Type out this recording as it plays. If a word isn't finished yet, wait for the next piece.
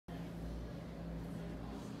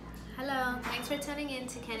Hello, thanks for tuning in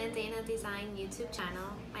to Ken and Dana Design YouTube channel.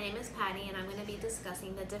 My name is Patty and I'm going to be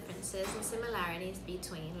discussing the differences and similarities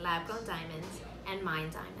between lab-grown diamonds and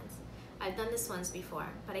mined diamonds. I've done this once before,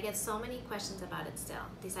 but I get so many questions about it still.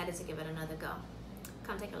 Decided to give it another go.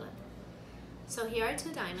 Come take a look. So here are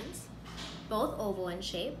two diamonds, both oval in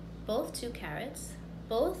shape, both 2 carats,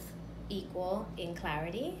 both equal in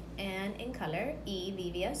clarity and in color,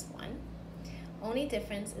 EVVS1. Only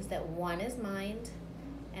difference is that one is mined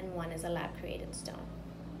and one is a lab created stone.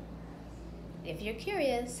 If you're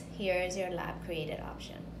curious, here is your lab created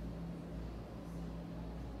option.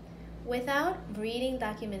 Without reading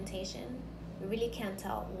documentation, we really can't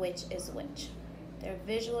tell which is which. They're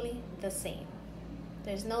visually the same.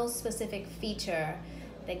 There's no specific feature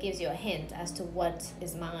that gives you a hint as to what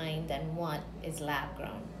is mined and what is lab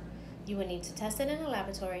grown. You will need to test it in a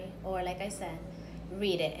laboratory or, like I said,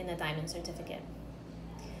 read it in a diamond certificate.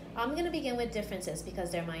 I'm going to begin with differences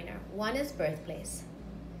because they're minor. One is birthplace.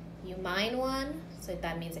 You mine one, so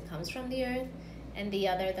that means it comes from the earth, and the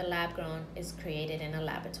other, the lab grown, is created in a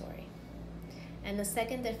laboratory. And the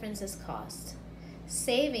second difference is cost.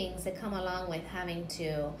 Savings that come along with having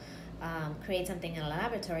to create something in a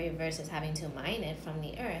laboratory versus having to mine it from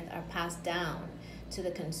the earth are passed down to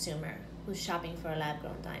the consumer who's shopping for a lab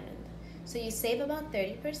grown diamond. So you save about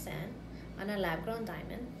 30% on a lab grown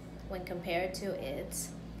diamond when compared to its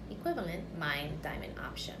equivalent mined diamond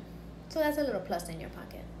option. So that's a little plus in your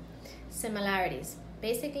pocket. Similarities,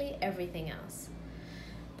 basically everything else.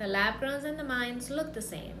 The lab growns and the mines look the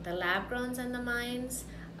same. The lab growns and the mines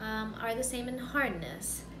are the same in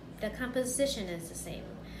hardness. The composition is the same.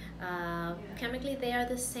 Chemically, they are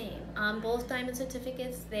the same. On both diamond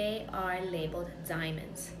certificates, they are labeled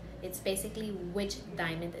diamonds. It's basically which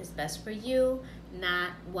diamond is best for you, not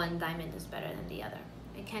one diamond is better than the other.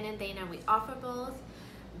 At Ken and Dana, we offer both.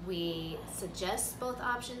 We suggest both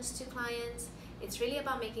options to clients. It's really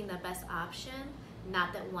about making the best option,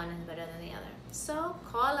 not that one is better than the other. So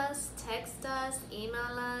call us, text us,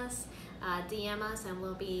 email us, DM us, and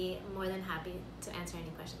we'll be more than happy to answer any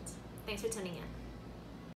questions. Thanks for tuning in.